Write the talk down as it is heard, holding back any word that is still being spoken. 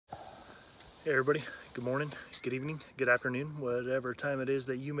Hey everybody, good morning, good evening, good afternoon, whatever time it is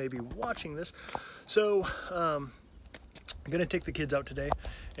that you may be watching this. So I'm gonna take the kids out today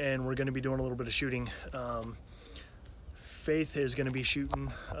and we're gonna be doing a little bit of shooting. Faith is gonna be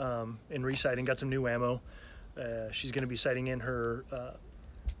shooting and resighting, got some new ammo. She's gonna be sighting in her,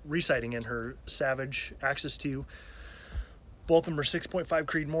 resighting in her Savage Axis 2. Both of them are 6.5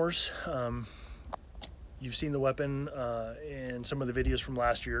 Creedmoors. You've seen the weapon in some of the videos from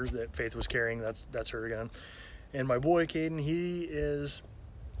last year that Faith was carrying. That's her gun. And my boy Caden, he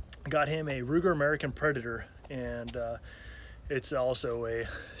got him a Ruger American Predator, and it's also a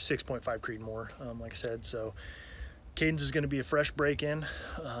 6.5 Creedmoor, like I said. So Caden's is going to be a fresh break-in.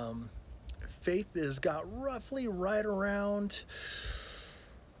 Faith has got roughly right around,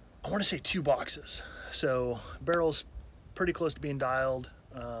 I want to say 2 boxes. So barrel's pretty close to being dialed.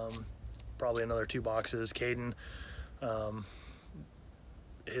 Probably another 2 boxes. Caden,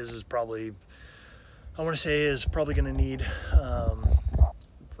 his is probably, I want to say is probably going to need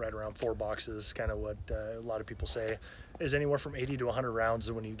right around 4 boxes. Kind of what a lot of people say is anywhere from 80 to 100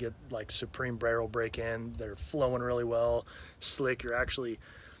 rounds when you get like Supreme barrel break-in. They're flowing really well, slick. You're actually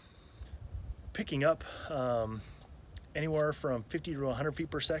picking up anywhere from 50 to 100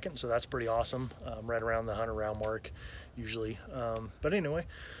 feet per second, so that's pretty awesome. Right around the 100 round mark usually. But anyway,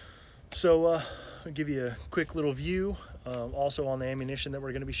 so I'll give you a quick little view also on the ammunition that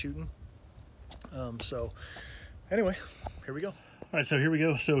we're going to be shooting. So anyway, here we go. All right, so here we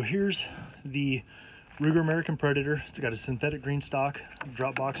go. So here's the Ruger American Predator. It's got a synthetic green stock,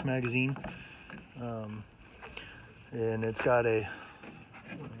 drop box magazine, and it's got a,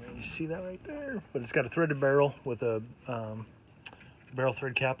 you see that right there? But it's got a threaded barrel with a barrel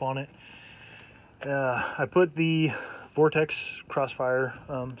thread cap on it. I put the Vortex Crossfire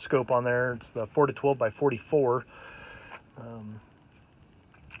scope on there. It's the 4 to 12 by 44,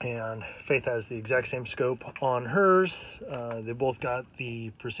 and Faith has the exact same scope on hers. They both got the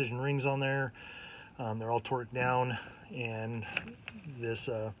precision rings on there. They're all torqued down, and this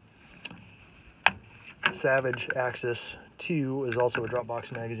Savage Axis 2 is also a drop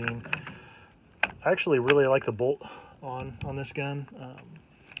box magazine. I actually really like the bolt on this gun.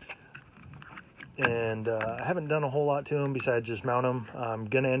 And I haven't done a whole lot to them besides just mount them. I'm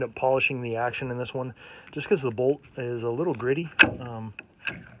going to end up polishing the action in this one just because the bolt is a little gritty. I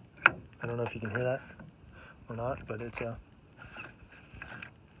don't know if you can hear that or not, but it's you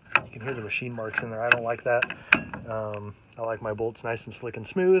can hear the machine marks in there. I don't like that. I like my bolts nice and slick and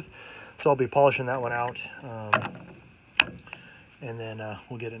smooth, so I'll be polishing that one out, and then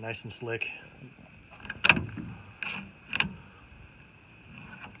we'll get it nice and slick.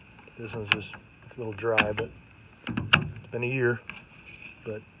 This one's just a little dry, but it's been a year,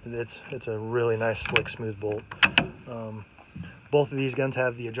 but it's a really nice slick smooth bolt. Both of these guns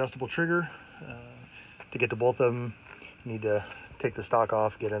have the adjustable trigger. To get to both of them, you need to take the stock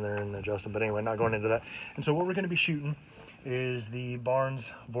off, get in there and adjust them, but anyway, not going into that. And so what we're going to be shooting is the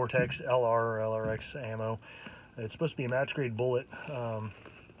Barnes Vortex LR or LRX ammo. It's supposed to be a match grade bullet.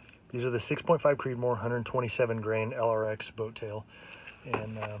 These are the 6.5 Creedmoor 127 grain LRX boat tail,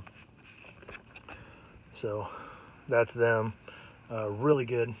 and so that's them. Really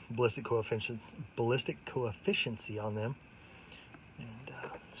good ballistic coefficiency on them, and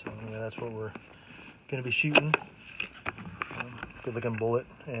so anyway, that's what we're going to be shooting. Good looking bullet,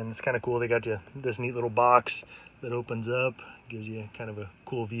 and it's kind of cool. They got you this neat little box that opens up, gives you kind of a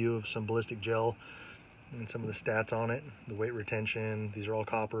cool view of some ballistic gel and some of the stats on it. The weight retention, these are all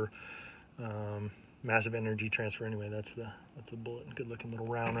copper. Massive energy transfer. Anyway, that's the bullet. Good looking little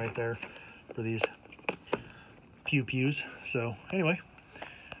round right there for these pews. So anyway,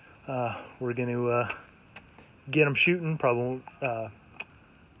 we're going to get them shooting. Probably won't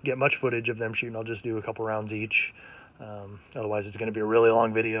get much footage of them shooting. I'll just do a couple rounds each. Otherwise it's going to be a really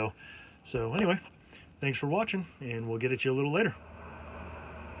long video. So anyway, thanks for watching, and we'll get at you a little later.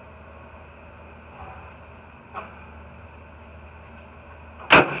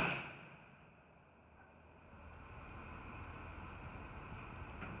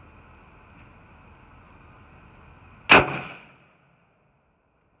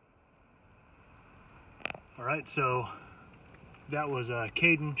 All right, so that was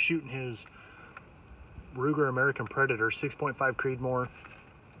Caden shooting his Ruger American Predator 6.5 Creedmoor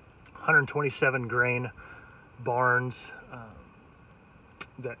 127 grain Barnes,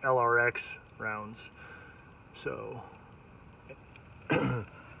 the LRX rounds. So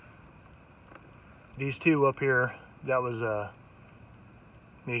these two up here, that was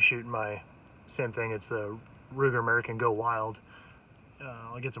me shooting my same thing. It's the Ruger American Go Wild.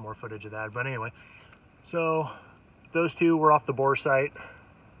 I'll get some more footage of that, but anyway, so those two were off the bore sight.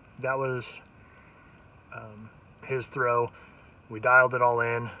 That was his throw. We dialed it all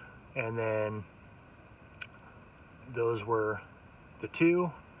in, and then those were the 2,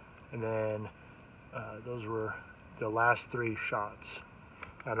 and then those were the last 3 shots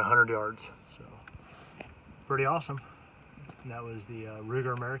at 100 yards. So pretty awesome. And that was the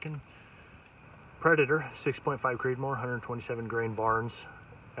Ruger American Predator 6.5 Creedmoor 127 grain Barnes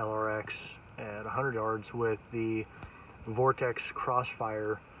LRX at 100 yards with the Vortex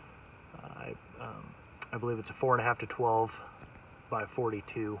Crossfire. I believe it's a 4.5 to 12 by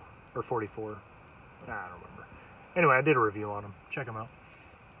 42 or 44. I don't remember. Anyway, I did a review on them. Check them out.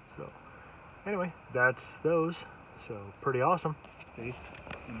 So anyway, that's those. So pretty awesome. Okay,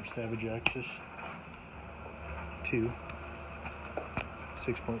 and our Savage Axis 2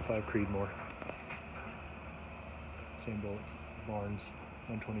 6.5 Creedmoor. Same bullets, Barnes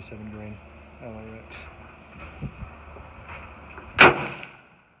 127 grain LRX.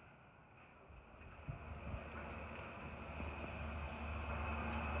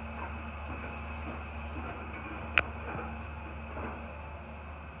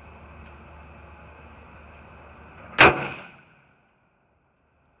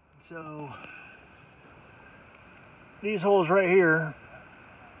 So these holes right here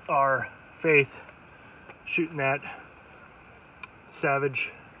are Faith shooting that Savage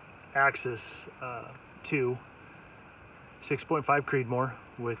Axis 2 6.5 Creedmoor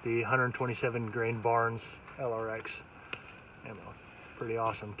with the 127 grain Barnes LRX ammo. Pretty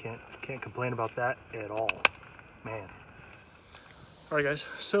awesome. Can't complain about that at all, man. All right, guys.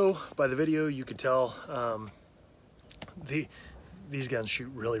 So by the video, you could tell these guns shoot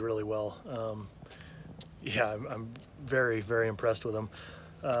really, really well. Yeah, I'm very, very impressed with them.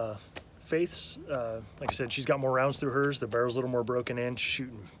 Faith's, like I said, she's got more rounds through hers. The barrel's a little more broken in. She's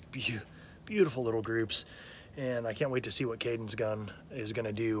shooting beautiful little groups. And I can't wait to see what Caden's gun is going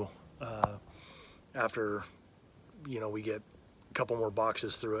to do after, you know, we get a couple more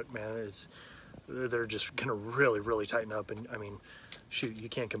boxes through it, man. They're just going to really, really tighten up. And, I mean, shoot, you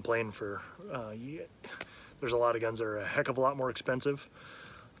can't complain for... There's a lot of guns that are a heck of a lot more expensive,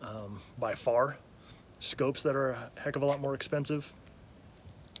 by far. Scopes that are a heck of a lot more expensive.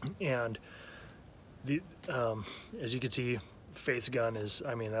 And as you can see, Faith's gun is,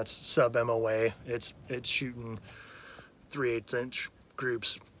 I mean, that's sub MOA. It's shooting 3/8 inch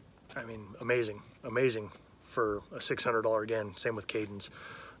groups. I mean, amazing for a $600 gun. Same with Caden's.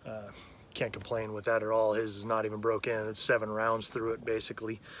 Can't complain with that at all. His is not even broken. It's 7 rounds through it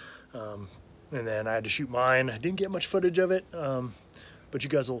basically. And then I had to shoot mine. I didn't get much footage of it, but you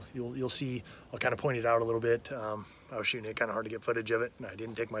guys you'll see. I'll kind of point it out a little bit. I was shooting it kind of hard to get footage of it, and I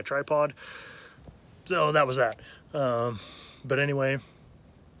didn't take my tripod, so that was that. But anyway,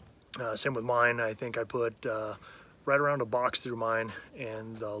 same with mine. I think I put right around a box through mine,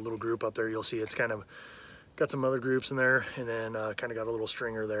 and the little group up there. You'll see it's kind of got some other groups in there, and then kind of got a little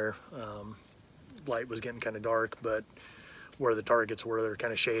stringer there. Light was getting kind of dark, but where the targets were, they're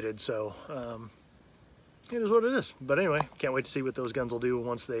kind of shaded, so it is what it is. But anyway, can't wait to see what those guns will do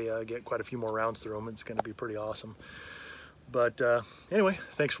once they get quite a few more rounds through them. It's going to be pretty awesome. But anyway,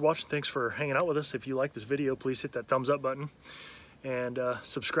 thanks for watching. Thanks for hanging out with us. If you like this video, please hit that thumbs up button and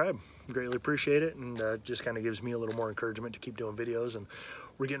subscribe. Greatly appreciate it, and just kind of gives me a little more encouragement to keep doing videos. And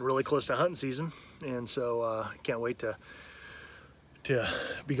we're getting really close to hunting season, and so can't wait to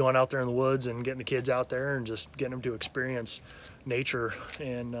be going out there in the woods and getting the kids out there and just getting them to experience nature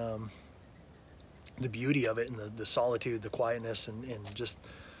and the beauty of it, and the solitude, the quietness, and just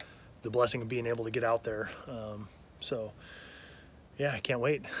the blessing of being able to get out there. So yeah, I can't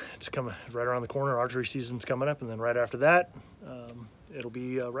wait. It's coming right around the corner. Archery season's coming up, and then right after that, it'll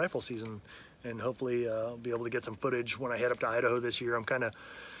be rifle season, and hopefully I'll be able to get some footage when I head up to Idaho this year. I'm kind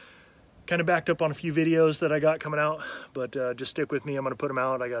of backed up on a few videos that I got coming out, but just stick with me. I'm going to put them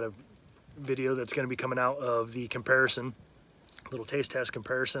out. I got a video that's going to be coming out of the comparison, little taste test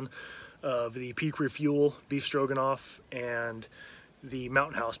comparison of the Peak Refuel beef stroganoff and the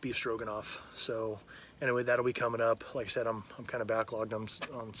Mountain House beef stroganoff. So anyway, that'll be coming up. Like I said, I'm kind of backlogged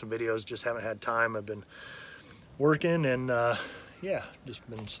on some videos, just haven't had time. I've been working and yeah, just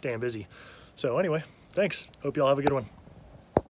been staying busy. So anyway, thanks. Hope y'all have a good one.